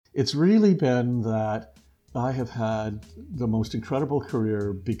It's really been that I have had the most incredible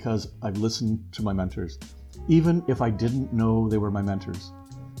career because I've listened to my mentors, even if I didn't know they were my mentors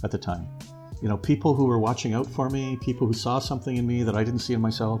at the time. You know, people who were watching out for me, people who saw something in me that I didn't see in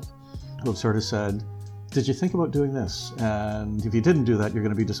myself, who have sort of said, did you think about doing this? And if you didn't do that, you're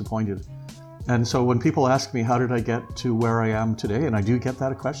going to be disappointed. And so when people ask me, how did I get to where I am today? And I do get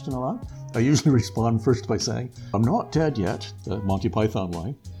that question a lot. I usually respond first by saying, I'm not dead yet, the Monty Python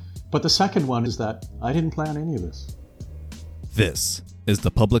line. But the second one is that I didn't plan any of this. This is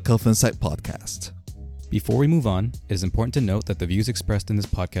the Public Health Insight Podcast. Before we move on, it is important to note that the views expressed in this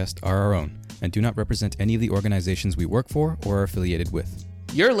podcast are our own and do not represent any of the organizations we work for or are affiliated with.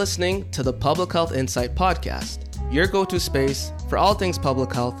 You're listening to the Public Health Insight Podcast, your go-to space for all things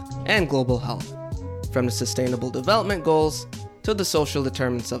public health and global health, from the Sustainable Development Goals to the social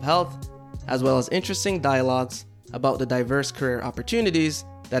determinants of health, as well as interesting dialogues about the diverse career opportunities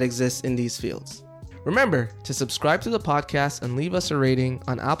that exist in these fields. Remember to subscribe to the podcast and leave us a rating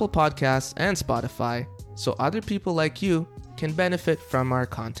on Apple Podcasts and Spotify so other people like you can benefit from our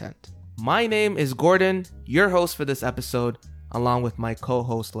content. My name is Gordon, your host for this episode, along with my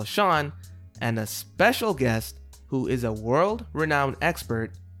co-host LaShawn and a special guest who is a world-renowned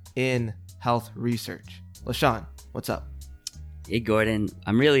expert in health research. LaShawn, what's up? Hey Gordon,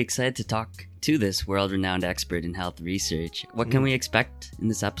 I'm really excited to talk to this world-renowned expert in health research. What can we expect in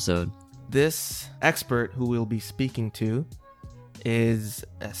this episode? This expert who we'll be speaking to is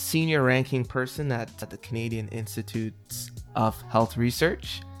a senior ranking person at the Canadian Institutes of Health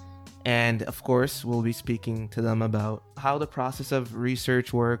Research. And of course, we'll be speaking to them about how the process of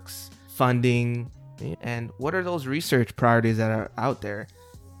research works, funding, and what are those research priorities that are out there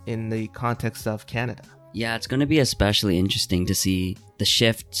in the context of Canada. Yeah, it's going to be especially interesting to see the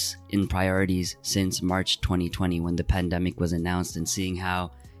shifts in priorities since March 2020 when the pandemic was announced, and seeing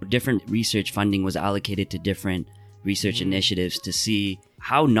how different research funding was allocated to different research initiatives, to see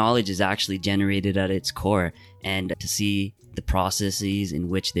how knowledge is actually generated at its core and to see the processes in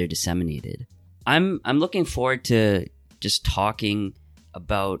which they're disseminated. I'm looking forward to just talking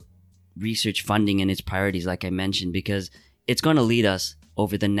about research funding and its priorities, like I mentioned, because it's going to lead us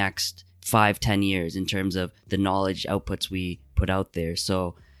over the next 5-10 years in terms of the knowledge outputs we put out there.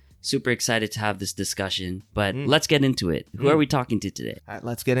 So super excited to have this discussion, but let's get into it. Who are we talking to today? All right,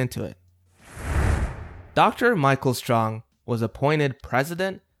 let's get into it. Dr. Michael Strong was appointed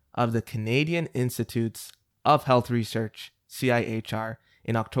president of the Canadian Institutes of Health Research, CIHR,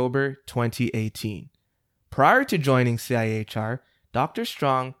 in October 2018. Prior to joining CIHR, Dr.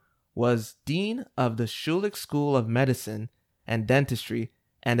 Strong was dean of the Schulich School of Medicine and Dentistry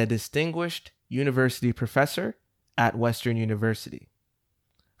and a distinguished university professor at Western University.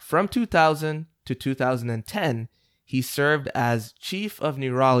 From 2000 to 2010, he served as Chief of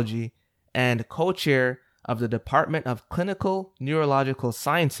Neurology and co-chair of the Department of Clinical Neurological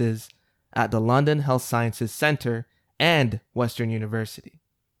Sciences at the London Health Sciences Centre and Western University.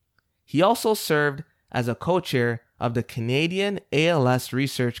 He also served as a co-chair of the Canadian ALS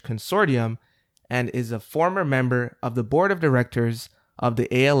Research Consortium and is a former member of the Board of Directors of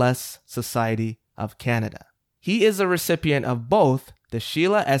the ALS Society of Canada. He is a recipient of both the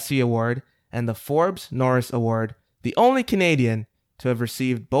Sheila Essey Award and the Forbes Norris Award, the only Canadian to have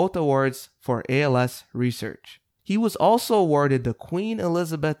received both awards for ALS research. He was also awarded the Queen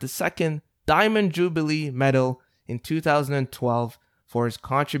Elizabeth II Diamond Jubilee Medal in 2012 for his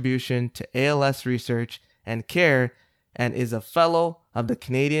contribution to ALS research and care, and is a fellow of the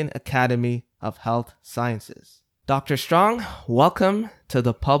Canadian Academy of Health Sciences. Dr. Strong, welcome to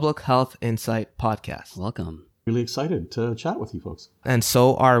the Public Health Insight Podcast. Welcome. Really excited to chat with you folks. And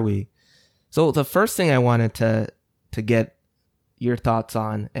so are we. So the first thing I wanted to get your thoughts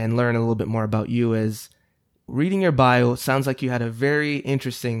on and learn a little bit more about you is, reading your bio, sounds like you had a very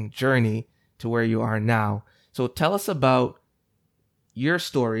interesting journey to where you are now. So tell us about your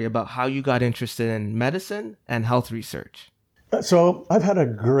story, about how you got interested in medicine and health research. So I've had a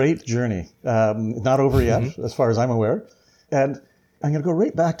great journey, not over yet, as far as I'm aware. And I'm going to go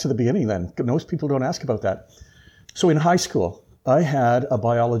right back to the beginning then. Most people don't ask about that. So in high school, I had a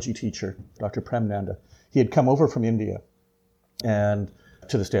biology teacher, Dr. Prem Nanda. He had come over from India. And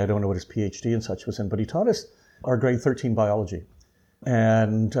to this day, I don't know what his PhD and such was in, but he taught us our grade 13 biology.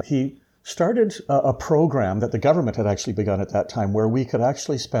 And he started a program that the government had actually begun at that time, where we could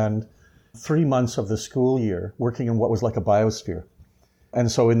actually spend 3 months of the school year working in what was like a biosphere.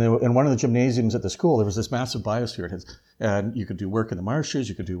 And so in one of the gymnasiums at the school, there was this massive biosphere, and you could do work in the marshes,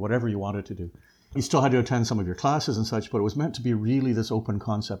 you could do whatever you wanted to do. You still had to attend some of your classes and such, but it was meant to be really this open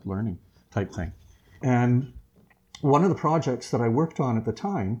concept learning type thing. And one of the projects that I worked on at the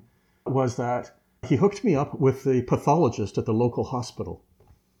time was that he hooked me up with the pathologist at the local hospital.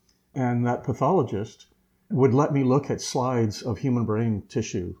 And that pathologist would let me look at slides of human brain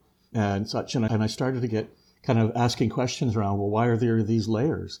tissue and such. And I started to get kind of asking questions around, well, why are there these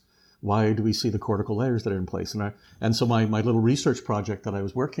layers? Why do we see the cortical layers that are in place? And so my little research project that I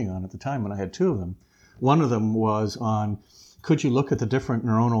was working on at the time, and I had two of them, one of them was on, could you look at the different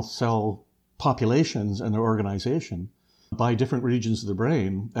neuronal cell populations and their organization by different regions of the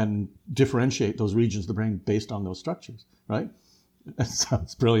brain and differentiate those regions of the brain based on those structures, right? That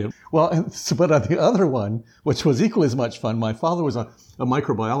sounds brilliant. Well, but on the other one, which was equally as much fun, my father was a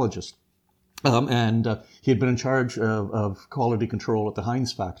microbiologist. And he had been in charge of quality control at the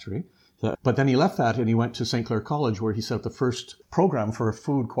Heinz factory. But then he left that and he went to St. Clair College, where he set up the first program for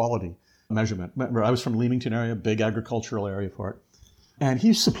food quality measurement. Remember, I was from Leamington area, big agricultural area for it. And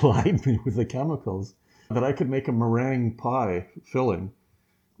he supplied me with the chemicals that I could make a meringue pie filling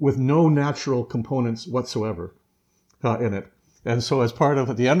with no natural components whatsoever in it. And so as part of,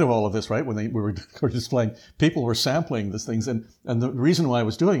 at the end of all of this, right, when we were displaying, people were sampling these things. And the reason why I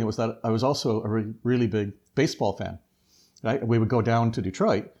was doing it was that I was also a really big baseball fan, right? We would go down to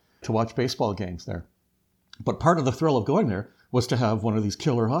Detroit to watch baseball games there. But part of the thrill of going there was to have one of these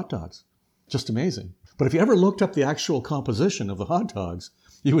killer hot dogs. Just amazing. But if you ever looked up the actual composition of the hot dogs,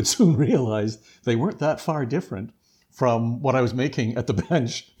 you would soon realize they weren't that far different from what I was making at the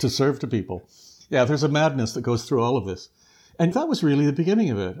bench to serve to people. Yeah, there's a madness that goes through all of this. And that was really the beginning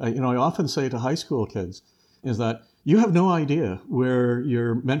of it. I often say to high school kids is that you have no idea where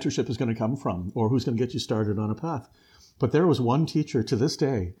your mentorship is going to come from or who's going to get you started on a path. But there was one teacher to this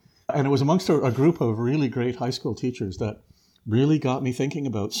day, and it was amongst a group of really great high school teachers that really got me thinking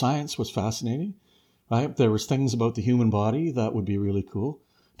about science was fascinating, right? There was things about the human body that would be really cool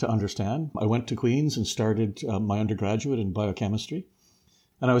to understand. I went to Queen's and started my undergraduate in biochemistry.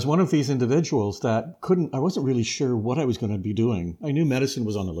 And I was one of these individuals that I wasn't really sure what I was going to be doing. I knew medicine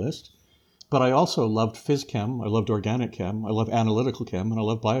was on the list, but I also loved phys chem, I loved organic chem, I loved analytical chem, and I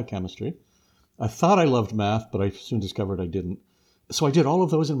loved biochemistry. I thought I loved math, but I soon discovered I didn't. So I did all of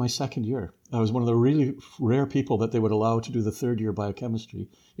those in my second year. I was one of the really rare people that they would allow to do the third year biochemistry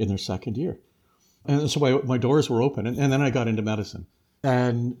in their second year. And so my doors were open, and then I got into medicine.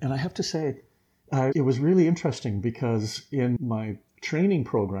 And I have to say, it was really interesting because in my training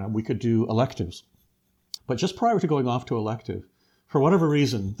program, we could do electives. But just prior to going off to elective, for whatever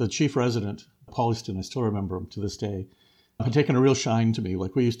reason, the chief resident, Paulyston, I still remember him to this day, had taken a real shine to me.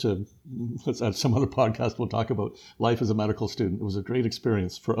 Like we used to, at some other podcast, we'll talk about life as a medical student. It was a great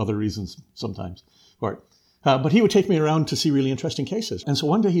experience for other reasons sometimes. But he would take me around to see really interesting cases. And so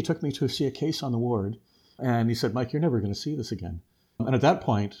one day he took me to see a case on the ward, and he said, Mike, you're never going to see this again. And at that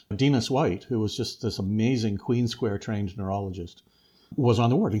point, Denis White, who was just this amazing Queen Square trained neurologist, was on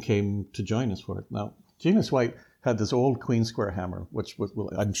the ward and came to join us for it. Now, Denis White had this old Queen Square hammer, which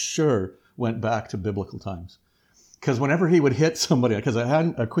I'm sure went back to biblical times. Because whenever he would hit somebody, because I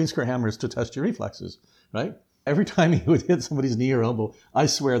had a Queen Square hammer is to test your reflexes, right? Every time he would hit somebody's knee or elbow, I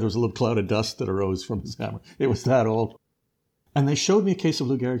swear there was a little cloud of dust that arose from his hammer. It was that old. And they showed me a case of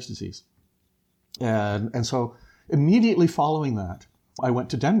Lou Gehrig's disease. And so immediately following that, I went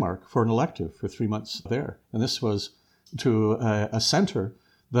to Denmark for an elective for 3 months there. And this was to a center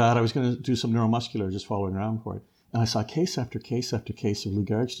that I was going to do some neuromuscular, just following around for it. And I saw case after case after case of Lou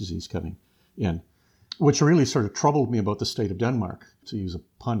Gehrig's disease coming in, which really sort of troubled me about the state of Denmark, to use a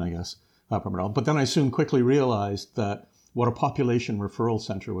pun, I guess. But then I soon quickly realized that what a population referral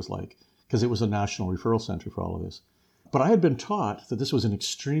center was like, because it was a national referral center for all of this. But I had been taught that this was an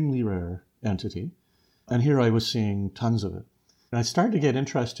extremely rare entity, and here I was seeing tons of it. And I started to get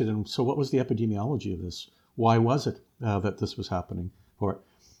interested in, so what was the epidemiology of this? Why was it that this was happening for it?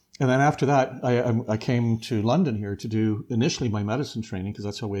 And then after that, I came to London here to do initially my medicine training, because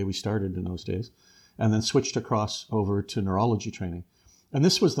that's the way we started in those days, and then switched across over to neurology training. And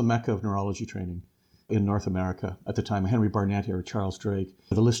this was the mecca of neurology training in North America at the time. Henry Barnett or Charles Drake.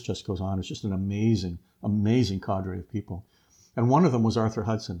 The list just goes on. It's just an amazing, amazing cadre of people. And one of them was Arthur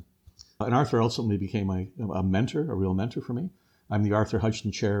Hudson. And Arthur ultimately became a mentor, a real mentor for me. I'm the Arthur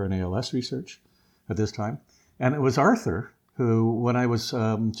Hudson Chair in ALS research at this time. And it was Arthur who, when I was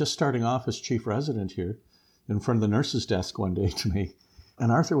just starting off as chief resident here, in front of the nurse's desk one day to me,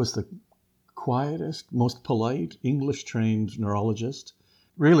 and Arthur was the quietest, most polite, English-trained neurologist,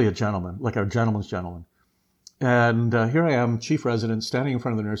 really a gentleman, like a gentleman's gentleman. And here I am, chief resident, standing in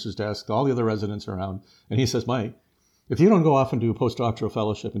front of the nurse's desk, all the other residents around, and he says, Mike, if you don't go off and do a postdoctoral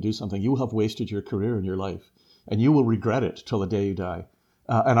fellowship and do something, you will have wasted your career and your life, and you will regret it till the day you die.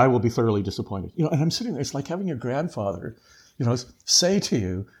 and I will be thoroughly disappointed. And I'm sitting there, it's like having your grandfather, say to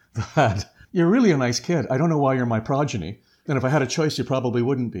you that you're really a nice kid. I don't know why you're my progeny. And if I had a choice, you probably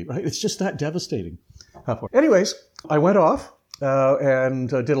wouldn't be, right? It's just that devastating. Anyways, I went off and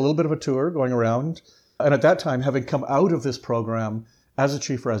did a little bit of a tour going around. And at that time, having come out of this program as a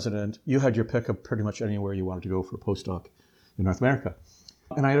chief resident, you had your pick of pretty much anywhere you wanted to go for a postdoc in North America.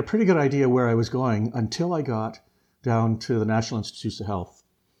 And I had a pretty good idea where I was going until I got down to the National Institutes of Health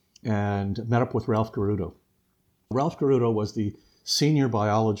and met up with Ralph Garudo. Ralph Garudo was the senior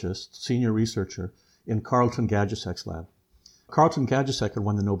biologist, senior researcher in Carleton Gajusek's lab. Carleton Gajdusek had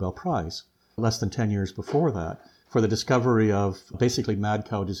won the Nobel Prize less than 10 years before that for the discovery of basically mad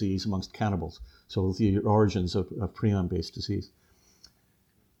cow disease amongst cannibals, so the origins of prion-based disease.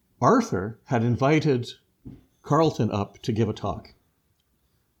 Arthur had invited Carleton up to give a talk.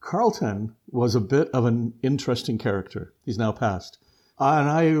 Carleton was a bit of an interesting character. He's now passed. And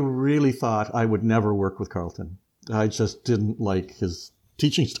I really thought I would never work with Carleton. I just didn't like his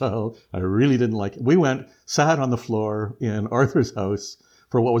teaching style. I really didn't like it. We sat on the floor in Arthur's house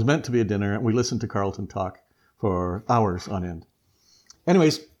for what was meant to be a dinner, and we listened to Carleton talk for hours on end.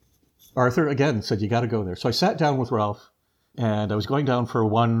 Anyways, Arthur again said, you got to go there. So I sat down with Ralph, and I was going down for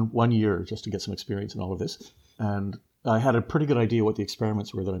one year just to get some experience in all of this. And I had a pretty good idea what the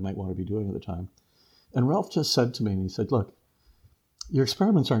experiments were that I might want to be doing at the time. And Ralph just said to me, and he said, look, your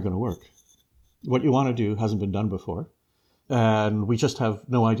experiments aren't going to work. What you want to do hasn't been done before. And we just have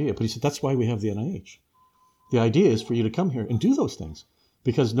no idea. But he said, that's why we have the NIH. The idea is for you to come here and do those things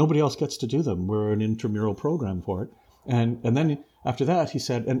because nobody else gets to do them. We're an intramural program for it. And then after that, he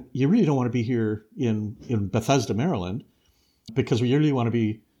said, and you really don't want to be here in Bethesda, Maryland, because we really want to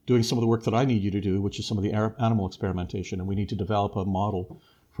be doing some of the work that I need you to do, which is some of the animal experimentation. And we need to develop a model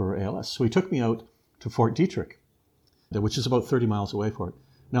for ALS. So he took me out to Fort Detrick, which is about 30 miles away for it.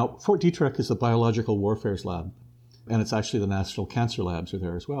 Now, Fort Detrick is the Biological Warfares Lab. And it's actually the National Cancer Labs are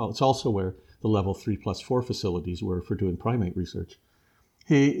there as well. It's also where the level 3+4 facilities were for doing primate research.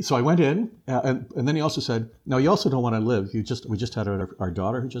 So I went in, and then he also said, "No, you also don't want to live. We just had our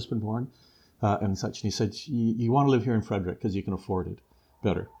daughter who just been born, and such." And he said, "You want to live here in Frederick because you can afford it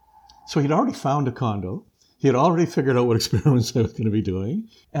better." So he'd already found a condo. He had already figured out what experiments I was going to be doing,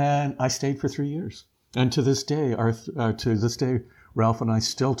 and I stayed for 3 years. And to this day, Ralph and I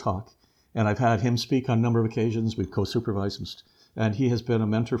still talk. And I've had him speak on a number of occasions. We've co-supervised him. And he has been a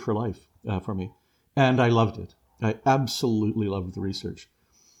mentor for life for me. And I loved it. I absolutely loved the research.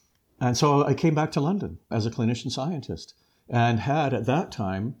 And so I came back to London as a clinician scientist and had at that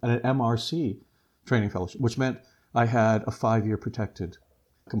time an MRC training fellowship, which meant I had a 5-year protected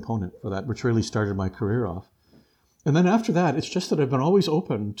component for that, which really started my career off. And then after that, it's just that I've been always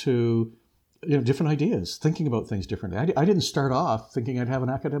open to different ideas, thinking about things differently. I didn't start off thinking I'd have an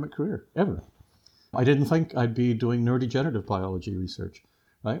academic career, ever. I didn't think I'd be doing neurodegenerative biology research,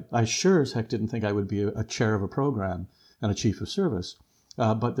 right? I sure as heck didn't think I would be a chair of a program and a chief of service.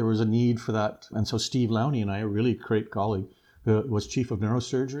 But there was a need for that. And so Steve Lowney and I, a really great colleague, who was chief of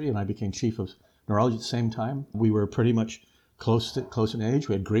neurosurgery, and I became chief of neurology at the same time. We were pretty much close in age.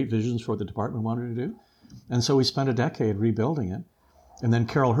 We had great visions for what the department wanted to do. And so we spent a decade rebuilding it. And then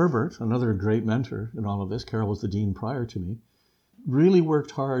Carol Herbert, another great mentor in all of this, Carol was the dean prior to me, really worked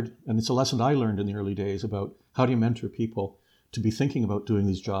hard, and it's a lesson I learned in the early days about how do you mentor people to be thinking about doing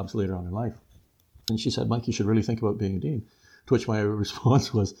these jobs later on in life. And she said, Mike, you should really think about being a dean. To which my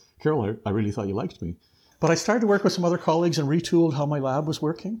response was, Carol, I really thought you liked me. But I started to work with some other colleagues and retooled how my lab was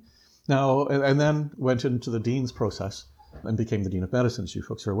working. Now, and then went into the dean's process and became the dean of medicine, as you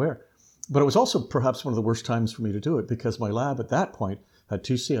folks are aware. But it was also perhaps one of the worst times for me to do it because my lab at that point had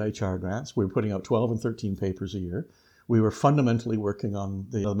 2 CIHR grants. We were putting out 12 and 13 papers a year. We were fundamentally working on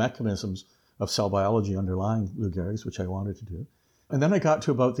the mechanisms of cell biology underlying Lou Gehrig's, which I wanted to do. And then I got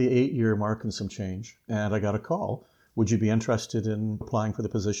to about the 8-year mark and some change, and I got a call. Would you be interested in applying for the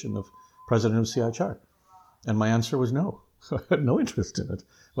position of president of CIHR? And my answer was no. I had no interest in it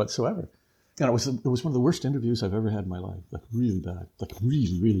whatsoever. And it was one of the worst interviews I've ever had in my life, like really bad, like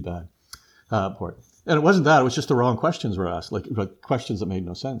really, really bad for it. And it wasn't that, it was just the wrong questions were asked, like questions that made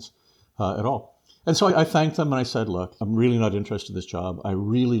no sense at all. And so I thanked them and I said, look, I'm really not interested in this job. I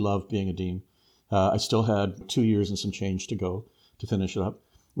really love being a dean. I still had 2 years and some change to go to finish it up.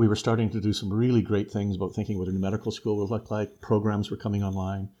 We were starting to do some really great things about thinking what a new medical school would look like. Programs were coming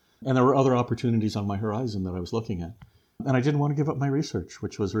online. And there were other opportunities on my horizon that I was looking at. And I didn't want to give up my research,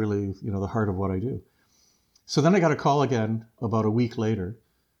 which was really, the heart of what I do. So then I got a call again about a week later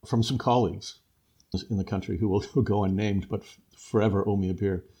from some colleagues in the country who will go unnamed, but forever owe me a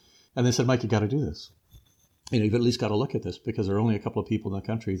beer. And they said, Mike, you got to do this. you've at least got to look at this, because there are only a couple of people in the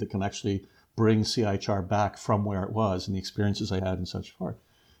country that can actually bring CIHR back from where it was and the experiences I had and such forth.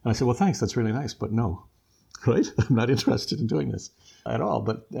 And I said, well, thanks, that's really nice, but no, right? I'm not interested in doing this at all.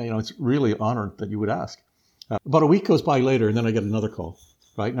 But, it's really honored that you would ask. About a week goes by later, and then I get another call,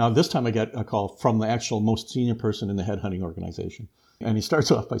 right? Now, this time I get a call from the actual most senior person in the headhunting organization. And he starts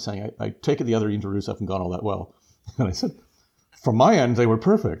off by saying, I take it the other interviews haven't gone all that well. And I said, from my end, they were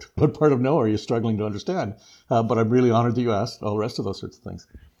perfect. What part of no are you struggling to understand? But I'm really honored that you asked, all the rest of those sorts of things.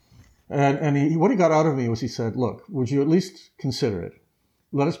 And what he got out of me was, he said, look, would you at least consider it?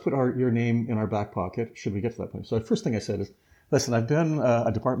 Let us put your name in our back pocket should we get to that point. So the first thing I said is, listen, I've been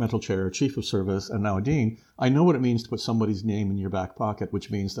a departmental chair, chief of service, and now a dean. I know what it means to put somebody's name in your back pocket,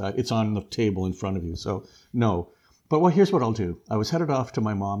 which means that it's on the table in front of you. So no. But here's what I'll do. I was headed off to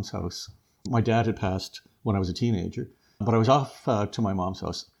my mom's house. My dad had passed when I was a teenager, but I was off to my mom's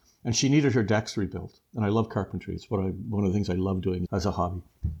house, and she needed her decks rebuilt. And I love carpentry. It's one of the things I love doing as a hobby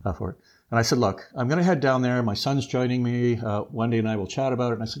for it. And I said, look, I'm going to head down there. My son's joining me. Wendy and I will chat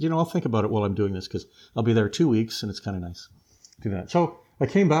about it. And I said, I'll think about it while I'm doing this, because I'll be there 2 weeks, and it's kind of nice to do that. So I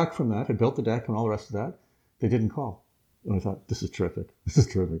came back from that. I built the deck and all the rest of that. They didn't call. And I thought, this is terrific. This is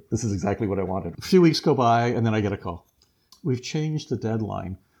terrific. This is exactly what I wanted. A few weeks go by, and then I get a call. We've changed the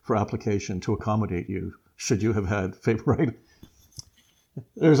deadline for application to accommodate you, should you have had favor, right?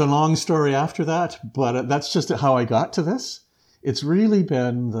 There's a long story after that, but that's just how I got to this. It's really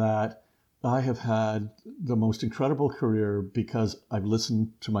been that I have had the most incredible career because I've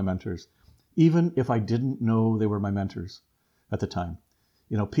listened to my mentors, even if I didn't know they were my mentors at the time.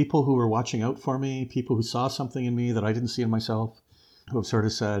 People who were watching out for me, people who saw something in me that I didn't see in myself, who have sort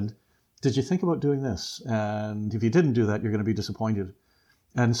of said, did you think about doing this? And if you didn't do that, you're going to be disappointed.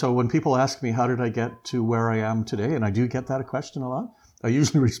 And so when people ask me, how did I get to where I am today? And I do get that question a lot. I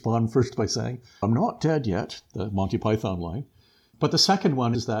usually respond first by saying, I'm not dead yet, the Monty Python line. But the second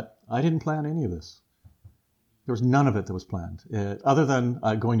one is that I didn't plan any of this. There was none of it that was planned, other than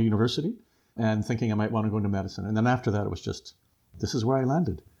going to university and thinking I might want to go into medicine. And then after that, it was just, this is where I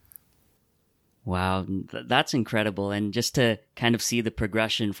landed. Wow, that's incredible. And just to kind of see the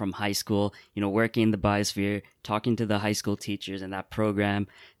progression from high school, working in the biosphere, talking to the high school teachers and that program,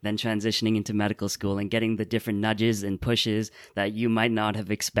 then transitioning into medical school and getting the different nudges and pushes that you might not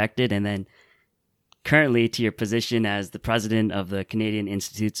have expected. And then currently to your position as the president of the Canadian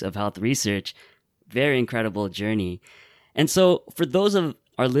Institutes of Health Research. Very incredible journey. And so for those of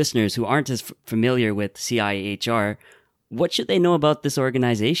our listeners who aren't as familiar with CIHR, what should they know about this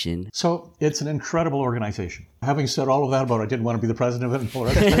organization? So it's an incredible organization. Having said all of that about I didn't want to be the president of it and all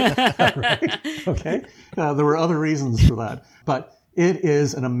that, right? Okay. There were other reasons for that. But it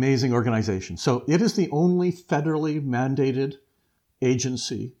is an amazing organization. So it is the only federally mandated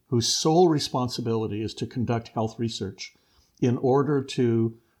agency whose sole responsibility is to conduct health research in order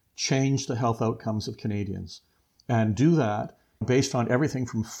to change the health outcomes of Canadians, and do that based on everything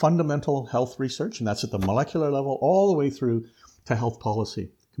from fundamental health research, and that's at the molecular level, all the way through to health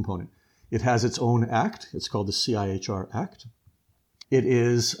policy component. It has its own act. It's called the CIHR Act. It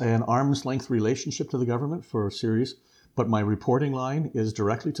is an arm's length relationship to the government for a series, but my reporting line is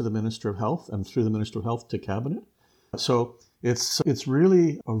directly to the Minister of Health and through the Minister of Health to Cabinet. So it's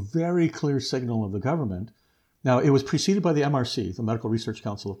really a very clear signal of the government. Now, it was preceded by the MRC, the Medical Research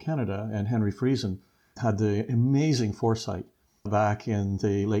Council of Canada, and Henry Friesen had the amazing foresight back in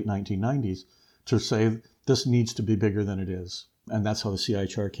the late 1990s to say this needs to be bigger than it is. And that's how the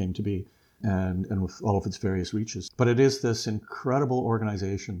CIHR came to be, and with all of its various reaches. But it is this incredible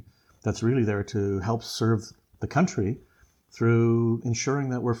organization that's really there to help serve the country through ensuring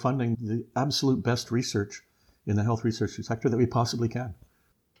that we're funding the absolute best research in the health research sector that we possibly can.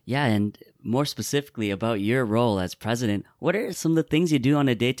 Yeah, and more specifically about your role as president, what are some of the things you do on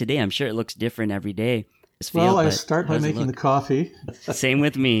a day-to-day? I'm sure it looks different every day. Well, I start by making the coffee. Same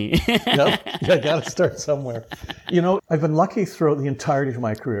with me. Yep, I got to start somewhere. I've been lucky throughout the entirety of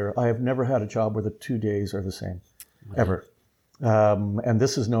my career. I have never had a job where the 2 days are the same, ever. And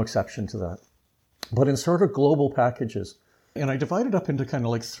this is no exception to that. But in sort of global packages, and I divide it up into kind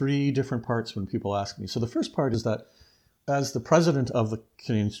of like 3 different parts when people ask me. So the first part is that as the president of the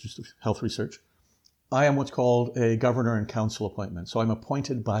Canadian Institute of Health Research, I am what's called a governor and council appointment. So I'm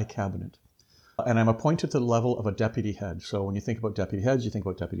appointed by cabinet. And I'm appointed to the level of a deputy head. So when you think about deputy heads, you think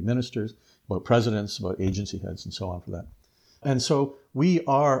about deputy ministers, about presidents, about agency heads, and so on for that. And so we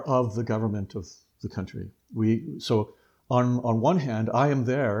are of the government of the country. So on one hand, I am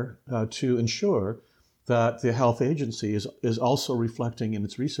there to ensure that the health agency is also reflecting in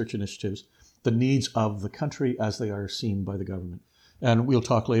its research initiatives the needs of the country as they are seen by the government. And we'll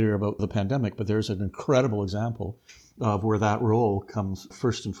talk later about the pandemic, but there's an incredible example of where that role comes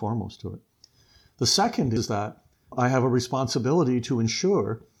first and foremost to it. The second is that I have a responsibility to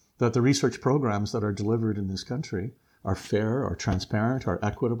ensure that the research programs that are delivered in this country are fair, are transparent, are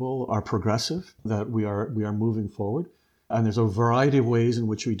equitable, are progressive, that we are moving forward. And there's a variety of ways in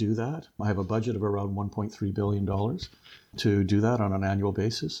which we do that. I have a budget of around $1.3 billion to do that on an annual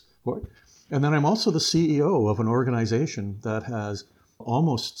basis. And then I'm also the CEO of an organization that has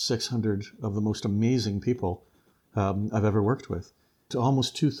almost 600 of the most amazing people I've ever worked with.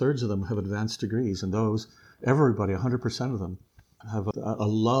 Almost 2/3 of them have advanced degrees, and those, everybody, 100% of them, have a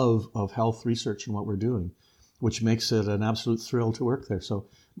love of health research and what we're doing, which makes it an absolute thrill to work there. So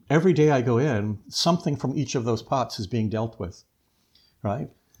every day I go in, something from each of those pots is being dealt with, right,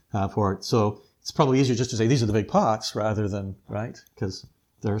 for it. So it's probably easier just to say these are the big pots rather than, right, because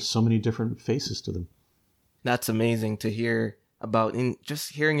there are so many different faces to them. That's amazing to hear about, in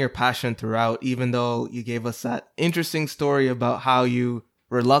just hearing your passion throughout, even though you gave us that interesting story about how you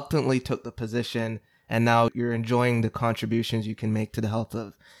reluctantly took the position and now you're enjoying the contributions you can make to the health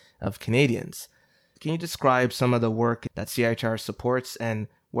of Canadians. Can you describe some of the work that CIHR supports and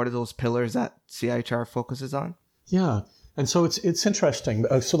what are those pillars that CIHR focuses on? Yeah, and so it's interesting.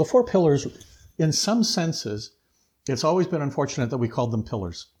 So the 4 pillars, in some senses, it's always been unfortunate that we called them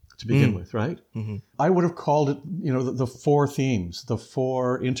pillars to begin with, right? Mm-hmm. I would have called it, the 4 themes, the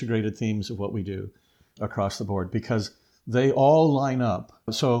 4 integrated themes of what we do across the board, because they all line up.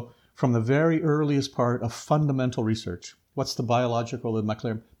 So from the very earliest part of fundamental research, what's the biological and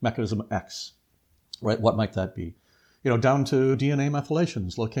molecular mechanism X, right? What might that be? Down to DNA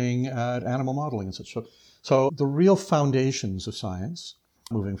methylations, looking at animal modeling and such. So the real foundations of science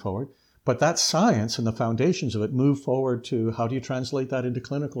moving forward. But that science and the foundations of it move forward to how do you translate that into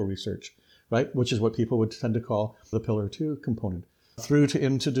clinical research, right? Which is what people would tend to call the Pillar 2 component, through to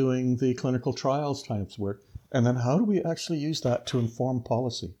into doing the clinical trials types work. And then how do we actually use that to inform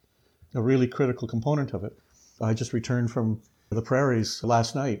policy? A really critical component of it. I just returned from the prairies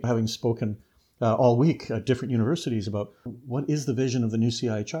last night, having spoken all week at different universities about what is the vision of the new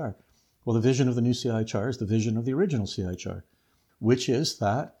CIHR. Well, the vision of the new CIHR is the vision of the original CIHR, which is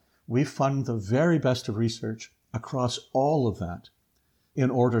that we fund the very best of research across all of that in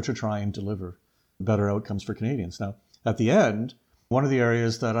order to try and deliver better outcomes for Canadians. Now, at the end, one of the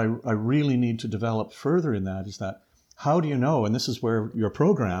areas that I really need to develop further in that is that how do you know, and this is where your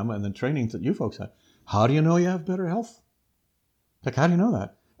program and the training that you folks have, how do you know you have better health? Like, how do you know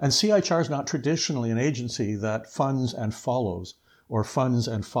that? And CIHR is not traditionally an agency that funds and follows or funds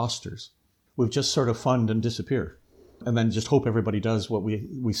and fosters. We've just sort of fund and disappear, and then just hope everybody does what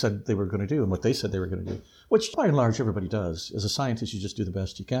we said they were going to do and what they said they were going to do, which by and large everybody does. As a scientist, you just do the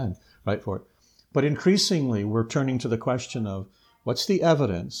best you can, right, for it. But increasingly, we're turning to the question of what's the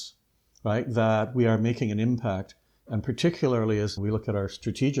evidence, right, that we are making an impact, and particularly as we look at our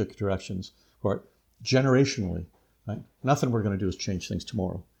strategic directions for it, generationally, right? Nothing we're going to do is change things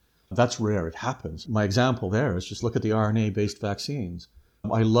tomorrow. That's rare. It happens. My example there is just look at the RNA-based vaccines.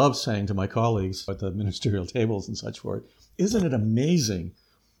 I love saying to my colleagues at the ministerial tables and such for it, isn't it amazing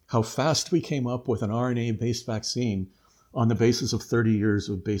how fast we came up with an RNA-based vaccine on the basis of 30 years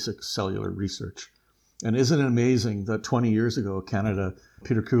of basic cellular research? And isn't it amazing that 20 years ago, Canada,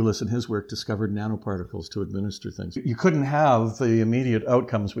 Peter Koulis and his work discovered nanoparticles to administer things? You couldn't have the immediate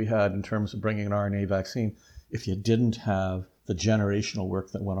outcomes we had in terms of bringing an RNA vaccine if you didn't have the generational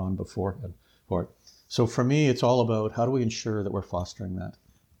work that went on beforehand for it. So for me, it's all about how do we ensure that we're fostering that?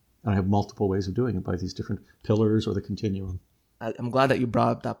 And I have multiple ways of doing it by these different pillars or the continuum. I'm glad that you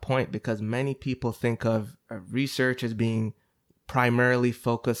brought up that point, because many people think of research as being primarily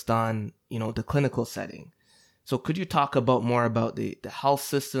focused on, the clinical setting. So could you talk more about the health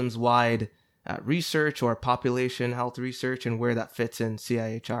systems wide research or population health research and where that fits in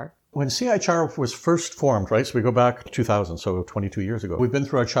CIHR? When CIHR was first formed, right, so we go back to 2000, so 22 years ago, we've been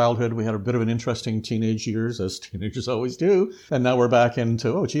through our childhood. We had a bit of an interesting teenage years, as teenagers always do. And now we're back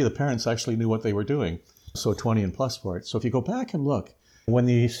into, the parents actually knew what they were doing. So 20 and plus for it. So if you go back and look, when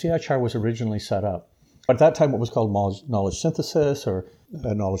the CIHR was originally set up, at that time it was called knowledge synthesis or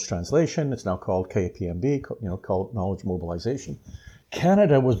knowledge translation. It's now called KPMB, called knowledge mobilization.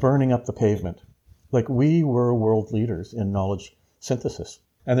 Canada was burning up the pavement. Like, we were world leaders in knowledge synthesis.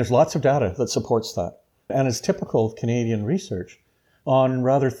 And there's lots of data that supports that. And it's typical of Canadian research on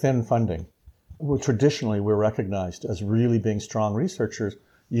rather thin funding. Traditionally, we're recognized as really being strong researchers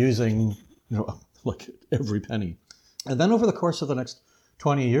using, like every penny. And then over the course of the next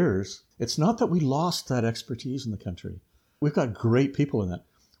 20 years, it's not that we lost that expertise in the country. We've got great people in that.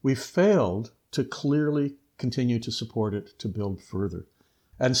 We failed to clearly continue to support it, to build further.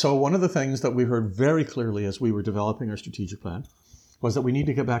 And so one of the things that we heard very clearly as we were developing our strategic plan was that we need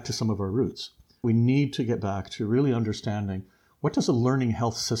to get back to some of our roots. We need to get back to really understanding, what does a learning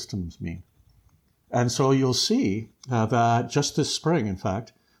health systems mean? And so you'll see that just this spring, in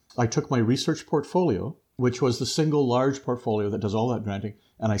fact, I took my research portfolio, which was the single large portfolio that does all that granting,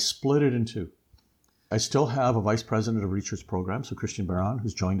 and I split it in two. I still have a vice president of research programs, so Christian Baron,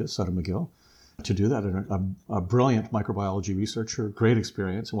 who's joined us out of McGill, to do that, and a brilliant microbiology researcher, great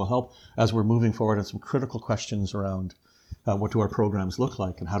experience, and will help as we're moving forward on some critical questions around what do our programs look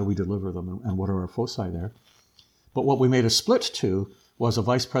like and how do we deliver them and what are our foci there. But what we made a split to was a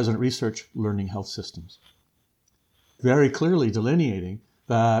vice president research learning health systems, very clearly delineating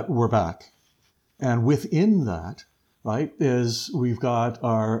that we're back. And within that, right, is we've got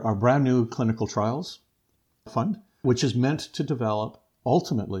our brand new clinical trials fund, which is meant to develop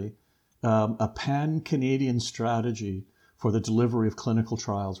ultimately a pan-Canadian strategy for the delivery of clinical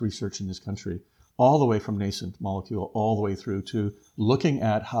trials research in this country, all the way from nascent molecule all the way through to looking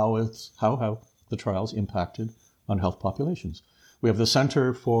at how the trials impacted on health populations. We have the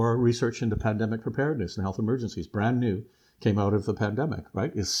Center for Research into Pandemic Preparedness and Health Emergencies, brand new, came out of the pandemic,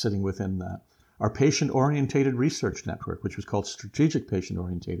 right, is sitting within that. Our patient-orientated research network, which was called Strategic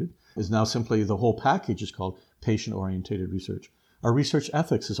Patient-Orientated, is now simply the whole package is called Patient-Orientated Research. Our research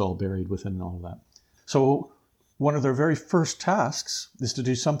ethics is all buried within all of that. So one of their very first tasks is to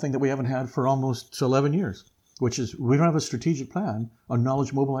do something that we haven't had for almost 11 years, which is we don't have a strategic plan on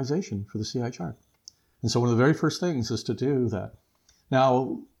knowledge mobilization for the CIHR. And so one of the very first things is to do that.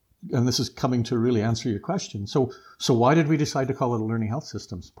 Now, and this is coming to really answer your question. So why did we decide to call it a learning health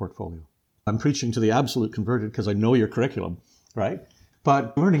systems portfolio? I'm preaching to the absolute converted because I know your curriculum, right?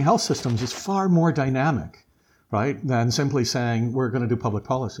 But learning health systems is far more dynamic, right, than simply saying we're going to do public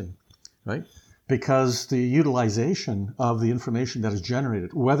policy, right? Because the utilization of the information that is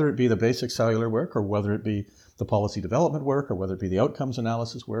generated, whether it be the basic cellular work or whether it be the policy development work or whether it be the outcomes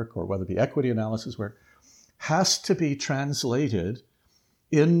analysis work or whether it be equity analysis work, has to be translated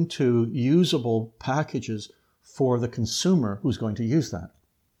into usable packages for the consumer who's going to use that.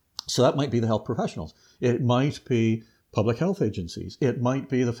 So that might be the health professionals. It might be public health agencies. It might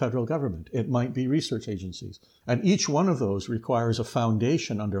be the federal government. It might be research agencies. And each one of those requires a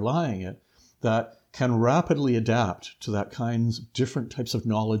foundation underlying it that can rapidly adapt to that kinds of different types of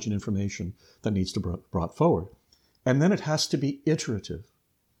knowledge and information that needs to be brought forward. And then it has to be iterative,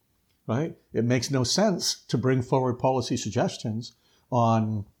 right? It makes no sense to bring forward policy suggestions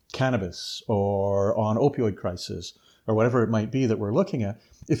on cannabis or on opioid crisis or whatever it might be that we're looking at,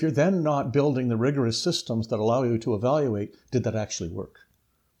 if you're then not building the rigorous systems that allow you to evaluate, did that actually work?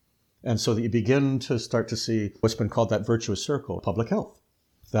 And so that you begin to start to see what's been called that virtuous circle, public health.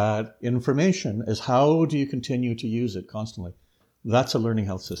 That information is how do you continue to use it constantly? That's a learning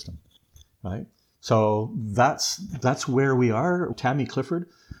health system, right? So that's where we are. Tammy Clifford,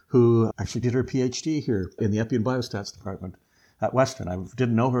 who actually did her PhD here in the Epi and Biostats department at Western. I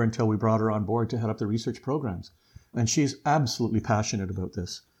didn't know her until we brought her on board to head up the research programs. And she's absolutely passionate about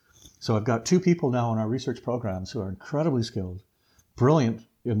this. So I've got two people now in our research programs who are incredibly skilled, brilliant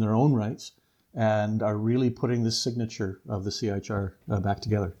in their own rights, and are really putting the signature of the CIHR back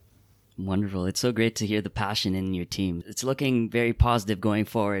together. Wonderful. It's so great to hear the passion in your team. It's looking very positive going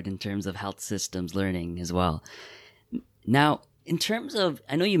forward in terms of health systems learning as well. Now, in terms of,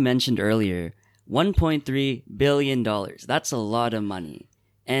 I know you mentioned earlier, $1.3 billion. That's a lot of money.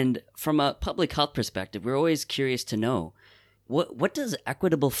 And from a public health perspective, we're always curious to know, what does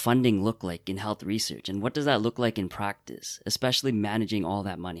equitable funding look like in health research? And what does that look like in practice, especially managing all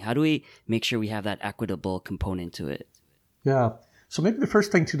that money? How do we make sure we have that equitable component to it? Yeah. So maybe the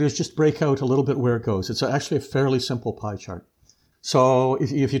first thing to do is just break out a little bit where it goes. It's actually a fairly simple pie chart. So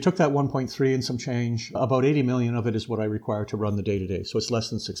if you took that 1.3 and some change, about 80 million of it is what I require to run the day-to-day. So it's less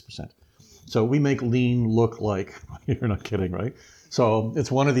than 6%. So we make lean look like, you're not kidding, right? So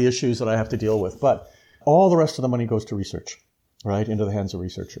it's one of the issues that I have to deal with. But all the rest of the money goes to research, right, into the hands of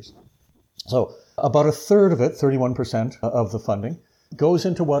researchers. So about a third of it, 31% of the funding, goes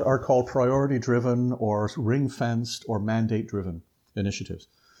into what are called priority-driven or ring-fenced or mandate-driven initiatives.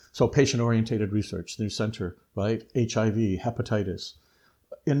 So patient-orientated research, the new center, right, HIV, hepatitis,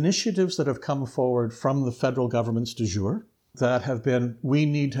 initiatives that have come forward from the federal government's du jour that have been, we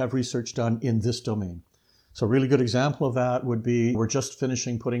need to have research done in this domain. So a really good example of that would be, we're just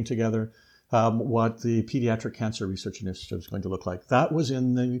finishing putting together what the Pediatric Cancer Research Initiative is going to look like. That was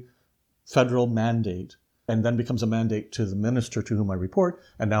in the federal mandate and then becomes a mandate to the minister to whom I report,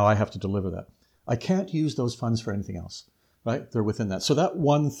 and now I have to deliver that. I can't use those funds for anything else, right? They're within that. So that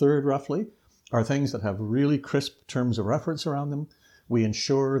 1/3 roughly are things that have really crisp terms of reference around them. We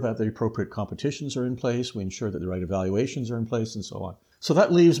ensure that the appropriate competitions are in place. We ensure that the right evaluations are in place and so on. So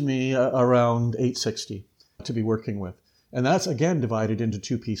that leaves me around 860 to be working with. And that's, again, divided into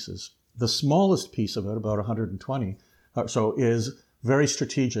two pieces. The smallest piece of it, about 120 or so, is very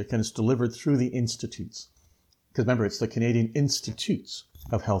strategic, and it's delivered through the institutes. Because remember, it's the Canadian Institutes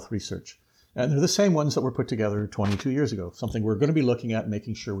of Health Research. And they're the same ones that were put together 22 years ago, something we're going to be looking at and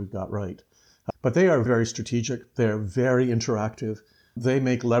making sure we've got right. But they are very strategic. They're very interactive. They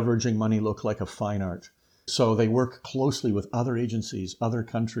make leveraging money look like a fine art. So they work closely with other agencies, other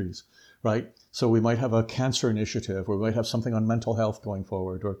countries, right? So we might have a cancer initiative, or we might have something on mental health going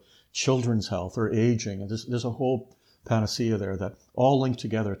forward, or children's health, or aging. And there's a whole panacea there that all link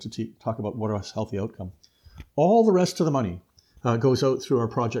together to talk about what is healthy outcome. All the rest of the money goes out through our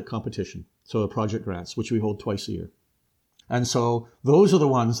project competition, so the project grants, which we hold twice a year. And so those are the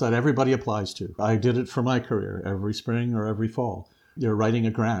ones that everybody applies to. I did it for my career every spring or every fall. You're writing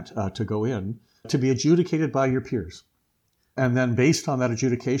a grant to go in to be adjudicated by your peers. And then based on that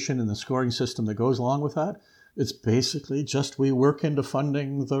adjudication and the scoring system that goes along with that, it's basically just we work into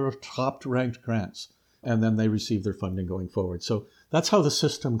funding the top-ranked grants, and then they receive their funding going forward. So that's how the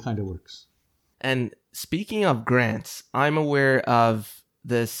system kind of works. And speaking of grants, I'm aware of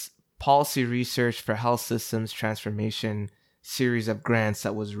this Policy Research for Health Systems Transformation series of grants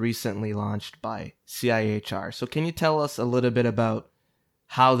that was recently launched by CIHR. So can you tell us a little bit about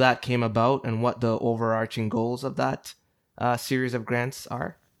how that came about and what the overarching goals of that series of grants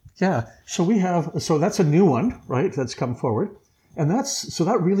are? Yeah, so that's a new one, right? That's come forward. And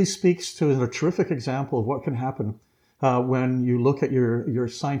that really speaks to a terrific example of what can happen when you look at your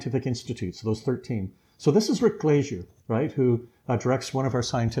scientific institutes, those 13. So this is Rick Glazier, right, who directs one of our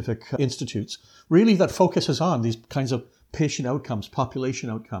scientific institutes, really that focuses on these kinds of patient outcomes, population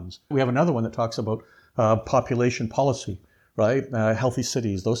outcomes. We have another one that talks about population policy, right, healthy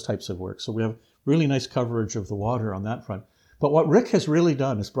cities, those types of work. So we have really nice coverage of the water on that front. But what Rick has really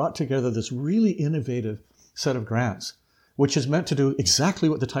done is brought together this really innovative set of grants, which is meant to do exactly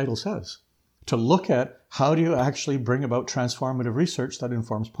what the title says, to look at how do you actually bring about transformative research that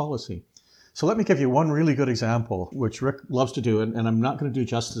informs policy. So let me give you one really good example, which Rick loves to do, and I'm not going to do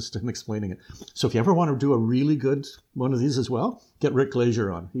justice to him explaining it. So if you ever want to do a really good one of these as well, get Rick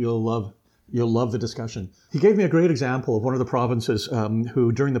Glazier on. You'll love the discussion. He gave me a great example of one of the provinces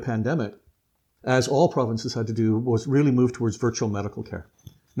who, during the pandemic, as all provinces had to do, was really move towards virtual medical care.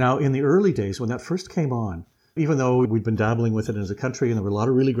 Now, in the early days, when that first came on, even though we'd been dabbling with it as a country and there were a lot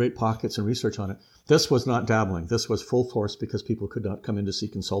of really great pockets and research on it, this was not dabbling. This was full force because people could not come in to see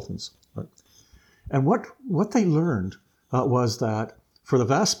consultants. Right? And what they learned was that for the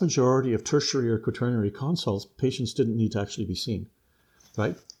vast majority of tertiary or quaternary consults, patients didn't need to actually be seen,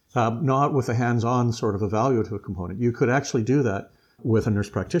 right? Not with a hands-on sort of evaluative component. You could actually do that with a nurse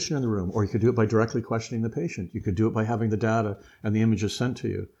practitioner in the room, or you could do it by directly questioning the patient. You could do it by having the data and the images sent to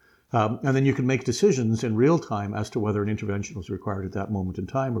you. And then you can make decisions in real time as to whether an intervention was required at that moment in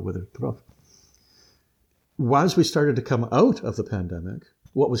time or whether to put off. As we started to come out of the pandemic,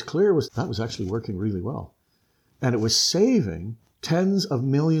 what was clear was that was actually working really well. And it was saving tens of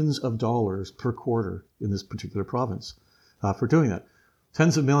millions of dollars per quarter in this particular province for doing that.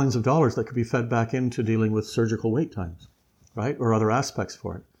 Tens of millions of dollars that could be fed back into dealing with surgical wait times, right, or other aspects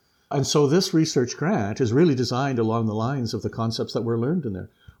for it. And so this research grant is really designed along the lines of the concepts that were learned in there.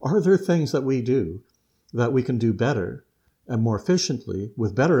 Are there things that we do that we can do better and more efficiently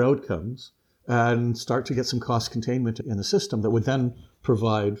with better outcomes and start to get some cost containment in the system that would then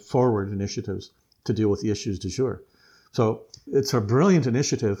provide forward initiatives to deal with the issues du jour? So it's a brilliant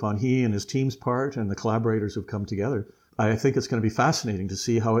initiative on he and his team's part and the collaborators who've come together. I think it's going to be fascinating to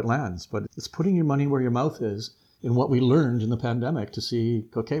see how it lands, but it's putting your money where your mouth is in what we learned in the pandemic to see,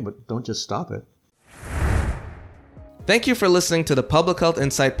 okay, but don't just stop it. Thank you for listening to the Public Health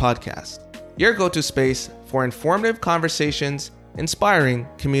Insight Podcast, your go-to space for informative conversations, inspiring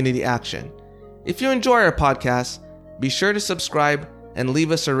community action. If you enjoy our podcast, be sure to subscribe and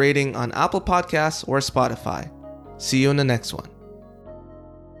leave us a rating on Apple Podcasts or Spotify. See you in the next one.